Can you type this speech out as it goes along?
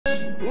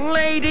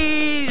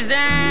Ladies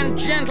and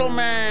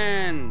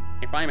gentlemen,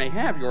 if I may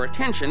have your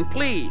attention,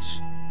 please.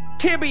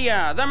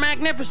 Tibia the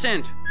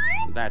Magnificent,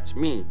 that's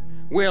me,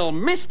 will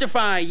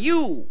mystify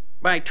you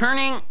by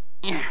turning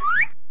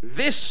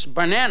this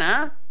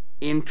banana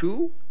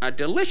into a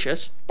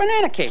delicious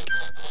banana cake.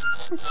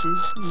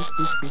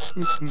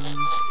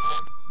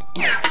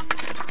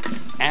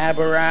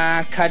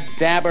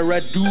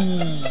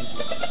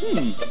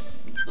 Abracadabra-doo.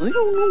 I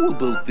don't know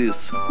about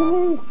this.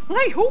 Oh,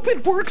 I hope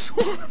it works.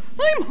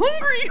 I'm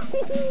hungry.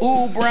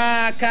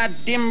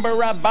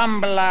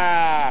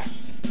 Ubra-kadimbara-bambala.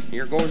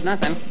 Here goes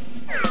nothing.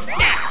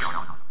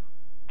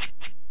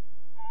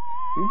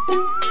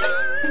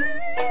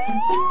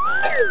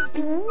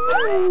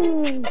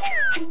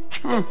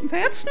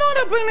 That's not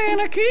a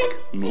banana cake.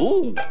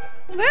 No.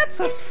 That's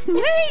a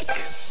snake.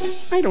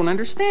 I don't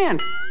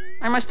understand.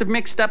 I must have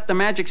mixed up the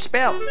magic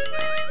spell.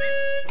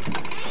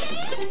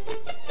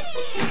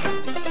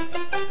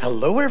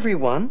 Hello,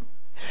 everyone.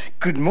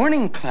 Good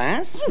morning,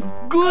 class.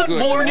 Good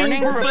morning,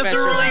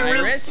 Professor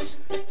Iris.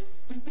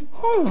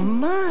 Oh,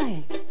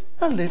 my.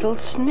 A little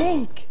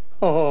snake.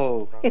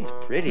 Oh, it's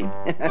pretty.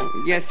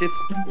 Yes, it's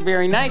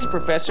very nice,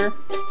 Professor.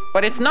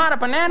 But it's not a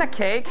banana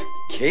cake.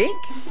 Cake?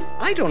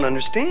 I don't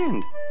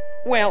understand.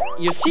 Well,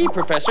 you see,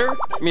 Professor,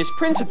 Miss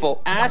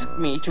Principal asked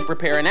me to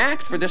prepare an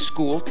act for the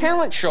school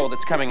talent show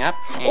that's coming up.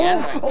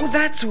 And Oh,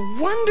 that's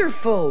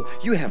wonderful.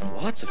 You have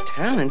lots of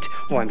talent.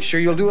 Oh, I'm sure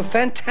you'll do a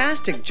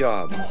fantastic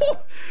job. Oh,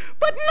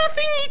 but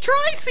nothing he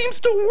tries seems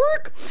to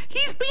work.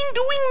 He's been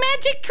doing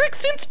magic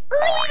tricks since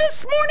early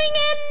this morning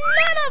and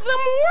none of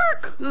them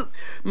work.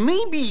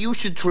 Maybe you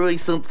should try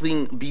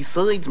something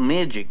besides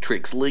magic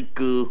tricks, like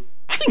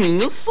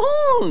singing a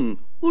song,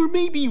 or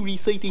maybe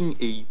reciting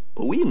a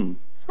poem.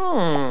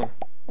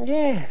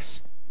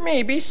 Yes,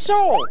 maybe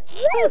so.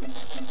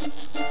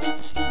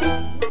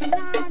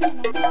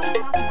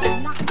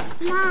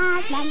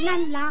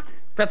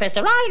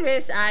 Professor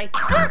Iris, oh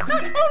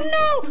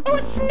no! Oh,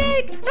 a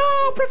snake!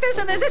 Oh,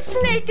 Professor, there's a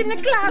snake in the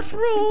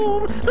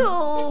classroom!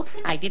 Oh,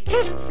 I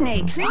detest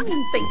snakes. They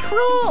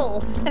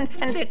crawl,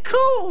 and they're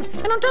cold,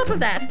 and on top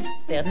of that,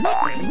 they're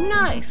not very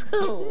nice.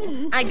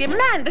 Oh, I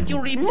demand that you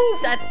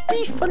remove that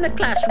beast from the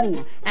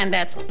classroom, and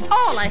that's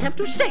all I have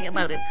to say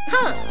about it,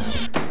 huh?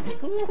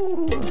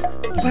 Ooh.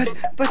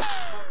 But,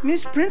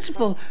 Miss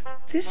Principal,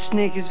 this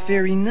snake is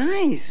very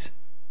nice.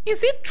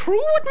 Is it true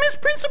what Miss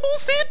Principal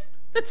said?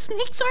 That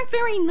snakes aren't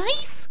very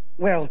nice?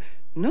 Well,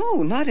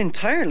 no, not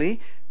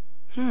entirely.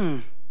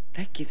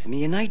 That gives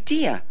me an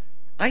idea.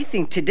 I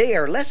think today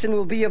our lesson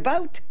will be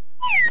about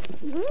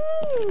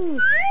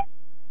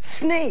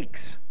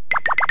snakes.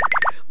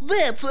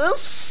 That's a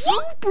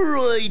super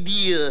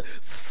idea.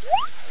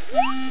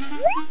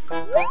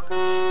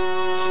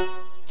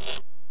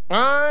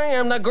 I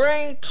am the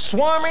great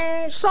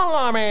Swami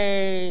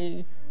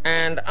Salami,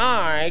 and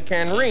I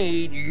can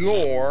read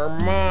your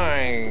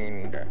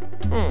mind.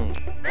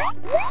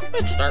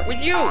 Let's start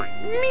with you.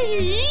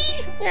 Me?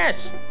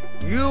 Yes,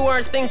 you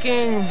are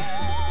thinking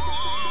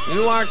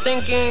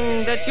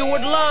that you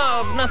would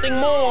love nothing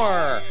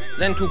more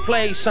than to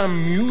play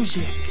some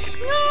music.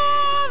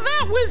 Oh,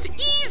 that was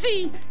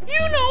easy.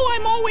 You know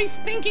I'm always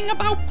thinking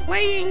about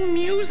playing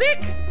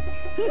music.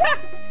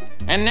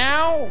 And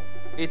now,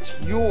 it's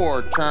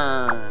your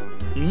turn.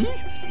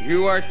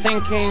 You are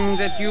thinking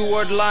that you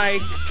would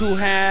like to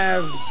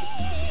have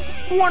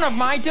one of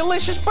my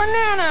delicious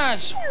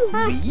bananas.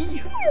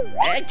 Me?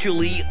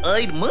 Actually,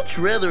 I'd much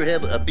rather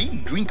have a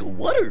big drink of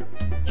water.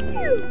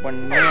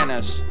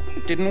 Bananas.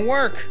 It didn't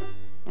work.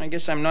 I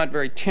guess I'm not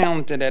very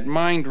talented at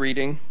mind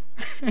reading.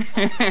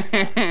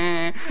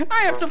 I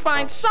have to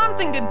find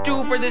something to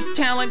do for this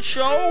talent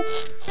show.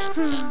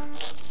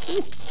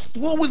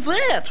 What was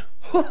that?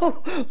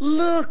 Oh,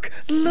 look.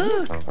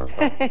 It's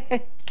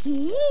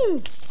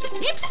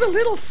the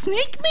little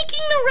snake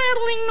making the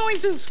rattling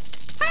noises.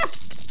 Huh.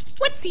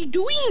 What's he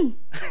doing?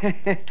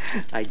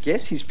 I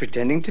guess he's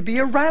pretending to be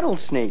a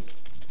rattlesnake.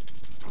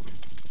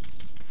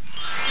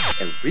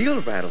 A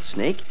real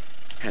rattlesnake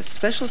has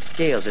special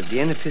scales at the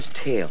end of his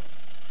tail.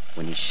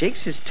 When he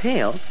shakes his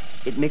tail,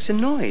 it makes a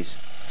noise,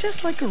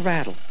 just like a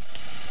rattle.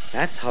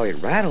 That's how a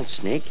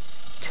rattlesnake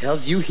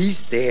tells you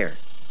he's there.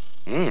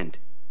 And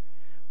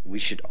we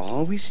should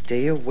always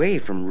stay away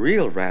from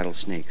real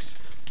rattlesnakes.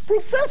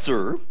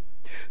 Professor,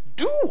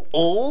 do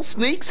all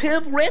snakes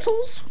have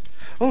rattles?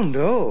 Oh,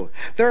 no.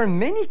 There are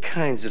many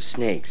kinds of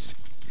snakes.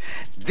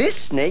 This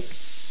snake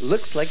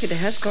looks like it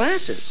has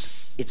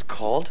glasses. It's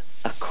called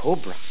a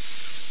cobra.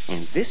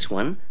 And this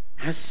one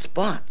has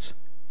spots.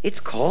 It's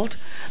called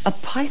a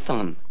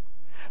python.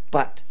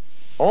 But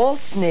all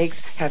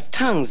snakes have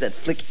tongues that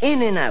flick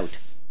in and out.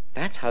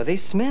 That's how they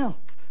smell.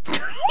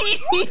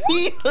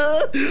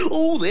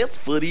 Oh, that's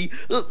funny.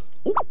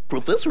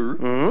 Professor,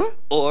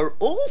 are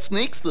all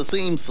snakes the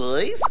same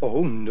size?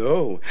 Oh,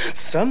 no.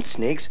 Some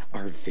snakes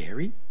are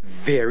very,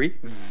 very,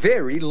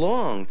 very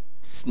long.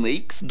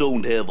 Snakes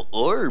don't have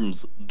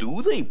arms,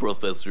 do they,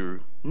 Professor?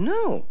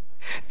 No,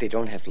 they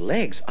don't have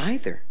legs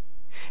either.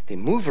 They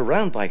move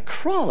around by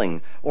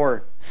crawling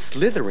or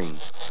slithering.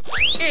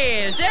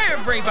 Is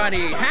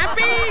everybody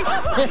happy?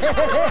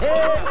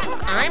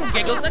 I'm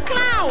Giggles the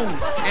Clown,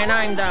 and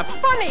I'm the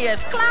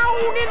funniest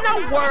clown in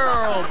the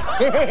world.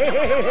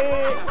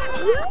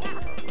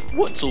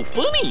 What's so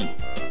funny?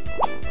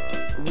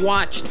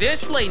 Watch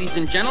this, ladies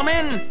and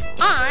gentlemen.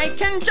 I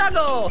can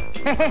juggle.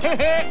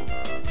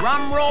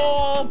 Drum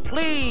roll,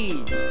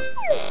 please.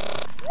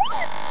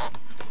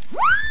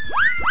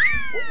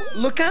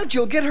 Look out,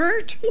 you'll get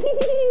hurt.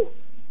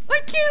 I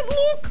can't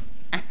look.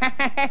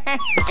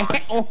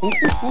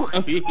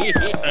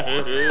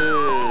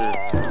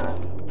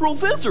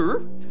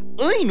 Professor,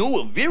 I know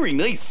a very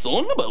nice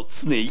song about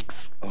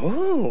snakes.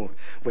 Oh,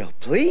 well,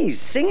 please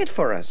sing it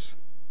for us.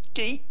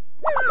 Okay.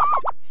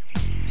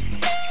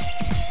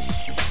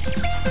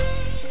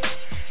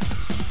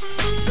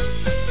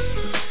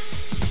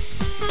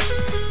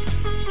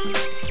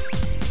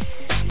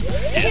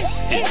 Hiss,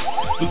 hiss,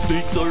 the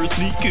snakes are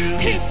a-sneaking.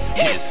 Hiss,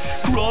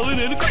 hiss, crawling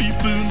and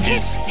a-creeping.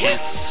 Hiss,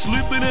 hiss,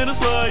 slipping and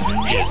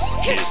a-sliding. Hiss,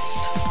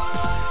 hiss.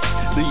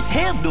 They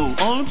have no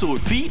arms or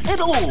feet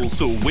at all,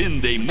 so when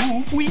they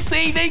move, we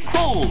say they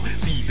crawl.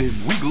 See them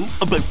wiggle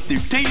about their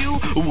tail,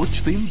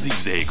 watch them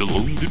zigzag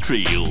along the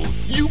trail.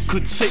 You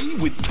could say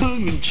with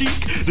tongue in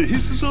cheek, the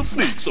hisses of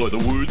snakes are the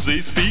words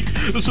they speak.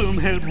 Some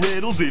have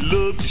rattles they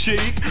love to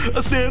shake,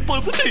 a snap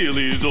of the tail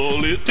is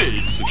all it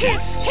takes.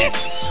 Hiss,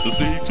 hiss, the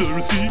snakes are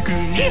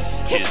a-sneaking.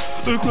 Hiss,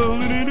 hiss, a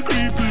crawling and a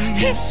creeping.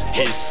 Hiss,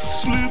 hiss,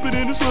 slipping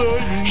and a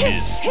sliding.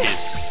 Hiss,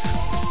 hiss.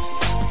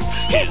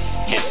 Hiss,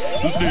 hiss,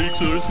 the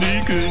snakes are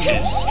sneaking.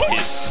 Hiss,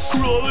 hiss,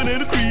 crawling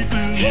and a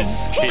creeping.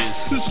 Hiss, hiss,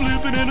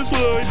 slipping and a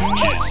sliding.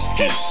 Hiss,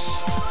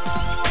 hiss.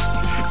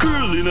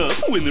 Curling up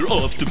when they're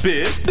off to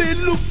bed, they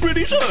look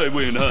pretty shy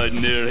when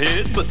hiding their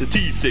head, but the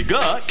teeth they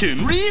got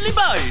can really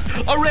bite.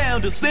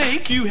 Around a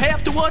snake you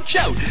have to watch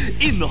out.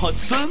 In the hot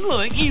sun,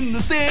 lying in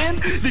the sand,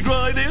 they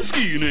dry their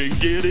skin and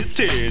get it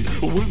tanned.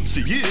 Once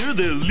a year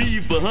they'll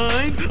leave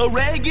behind a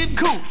ragged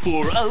coat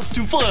for us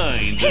to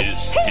find.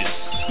 Hiss,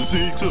 hiss, the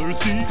snakes are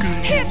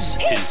sneaking. Hiss,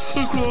 hiss,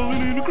 a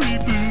crawling and a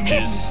creeping.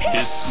 Hiss,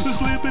 hiss, a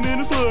slipping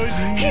and a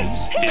sliding.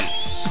 Hiss,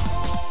 hiss.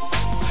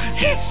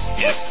 Hiss,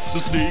 hiss, the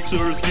snakes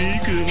are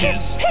sneaking.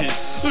 Hiss,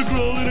 hiss, a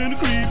crawling and a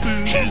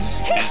creeping. Hiss,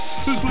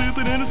 hiss, a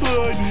slipping and a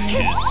sliding.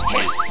 Hiss,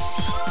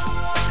 hiss.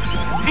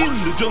 In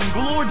the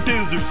jungle or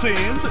desert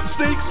sands,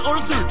 snakes are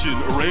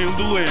searching around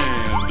the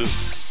land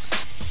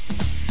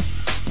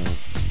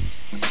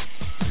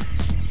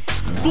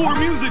for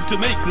music to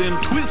make them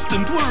twist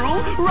and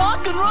twirl,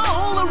 rock and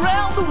roll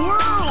around the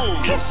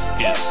world. Hiss,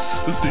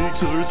 hiss, the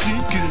snakes are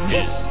sneaking.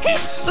 Hiss,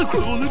 hiss, a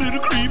crawling and a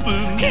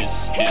creeping.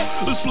 Hiss,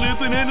 hiss, a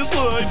slipping and a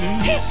sliding.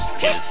 Hiss,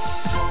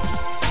 hiss.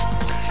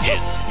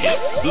 Hiss,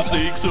 hiss, the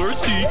snakes are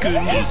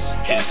sneaking. Hiss,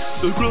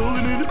 hiss, a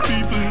crawling and a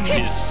creeping.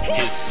 Hiss,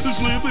 hiss, a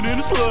slipping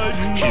and a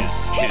sliding.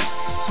 Hiss,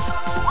 hiss.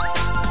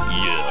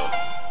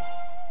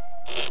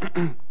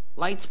 Yeah.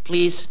 Lights,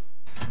 please.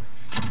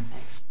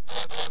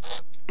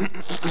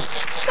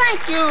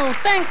 Thank you,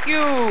 thank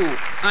you.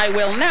 I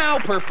will now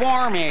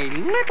perform a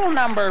little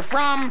number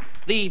from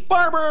The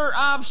Barber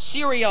of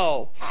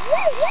Cereal.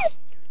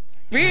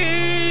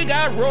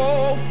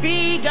 Figaro,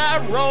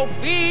 Figaro,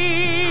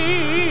 Figaro,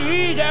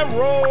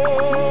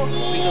 Figaro,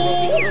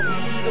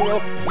 Figaro,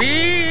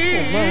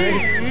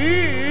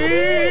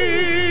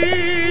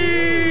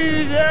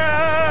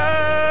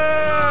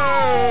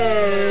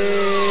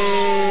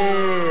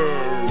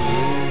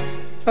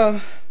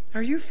 Figaro.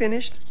 Are you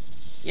finished?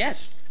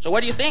 Yes. So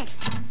what do you think?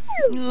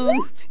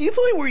 If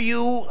I were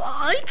you,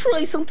 I'd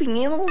try something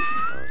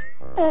else.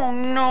 Oh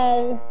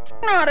no,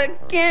 not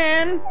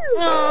again.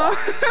 Oh,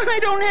 I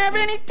don't have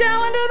any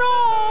talent at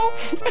all.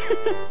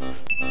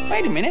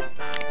 Wait a minute.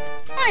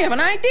 I have an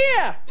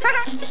idea.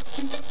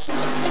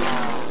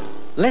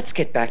 Let's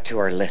get back to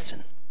our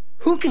lesson.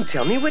 Who can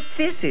tell me what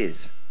this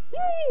is?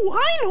 Ooh,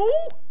 I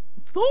know.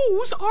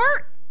 Those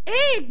are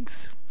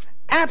eggs.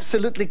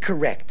 Absolutely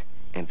correct.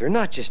 And they're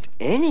not just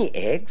any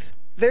eggs.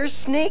 They're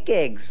snake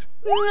eggs.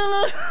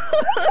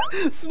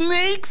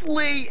 Snakes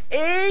lay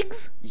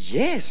eggs?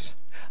 Yes,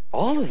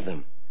 all of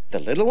them. The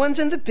little ones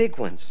and the big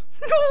ones.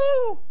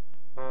 No.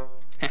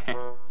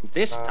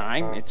 This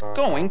time it's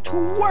going to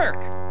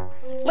work.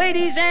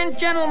 Ladies and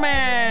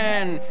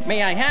gentlemen,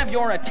 may I have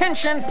your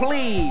attention,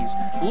 please?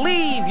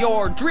 Leave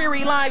your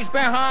dreary lives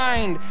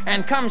behind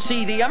and come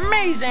see the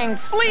amazing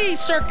flea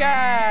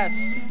circus.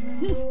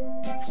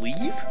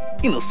 Fleas?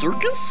 In a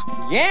circus?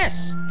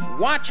 Yes.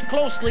 Watch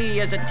closely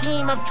as a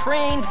team of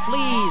trained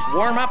fleas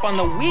warm up on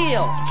the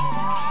wheel.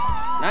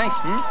 Nice,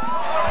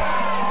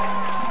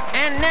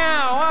 And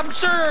now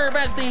observe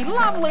as the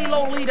lovely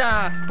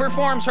Lolita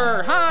performs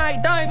her high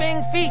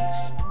diving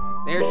feats.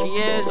 There she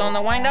is on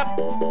the wind-up.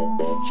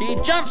 She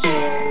jumps.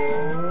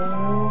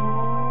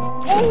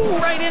 Oh,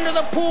 right into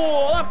the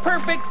pool, a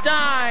perfect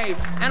dive.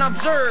 And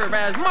observe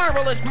as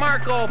Marvelous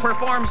Marco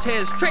performs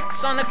his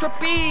tricks on the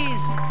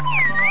trapeze.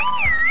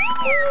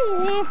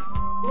 Ooh,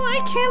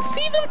 I can't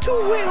see them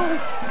too well.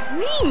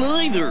 Me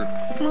neither.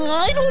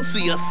 I don't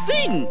see a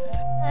thing.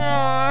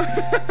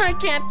 I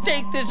can't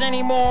take this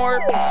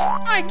anymore.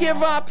 I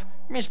give up.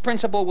 Miss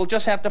Principal will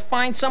just have to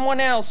find someone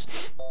else.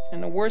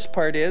 And the worst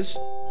part is,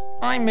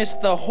 I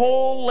missed the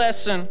whole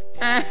lesson.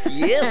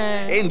 Yes,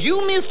 and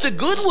you missed a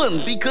good one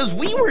because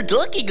we were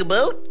talking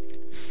about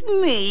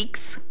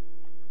snakes.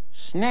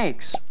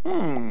 Snakes?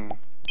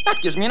 That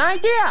gives me an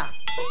idea.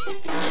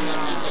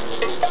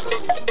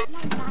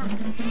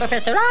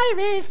 Professor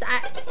Iris,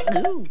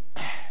 Ooh.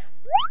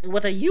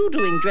 What are you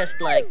doing dressed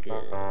like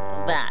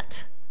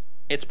that?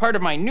 It's part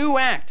of my new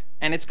act,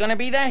 and it's gonna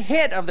be the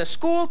hit of the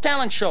school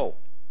talent show.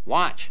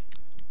 Watch.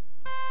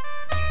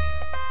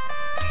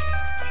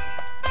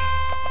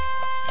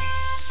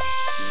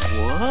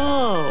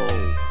 Whoa.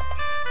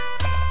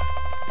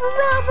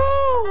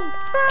 Bravo!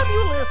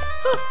 Fabulous!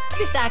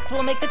 This act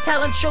will make the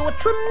talent show a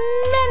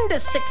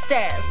tremendous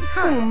success.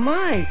 Oh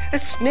my, a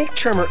snake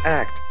charmer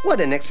act.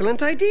 What an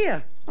excellent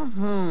idea.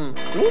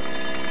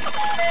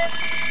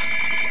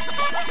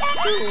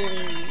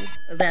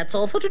 That's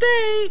all for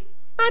today.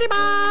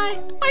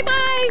 Bye-bye.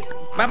 Bye-bye.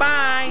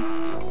 Bye-bye.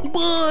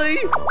 Bye.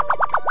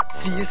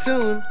 See you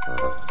soon.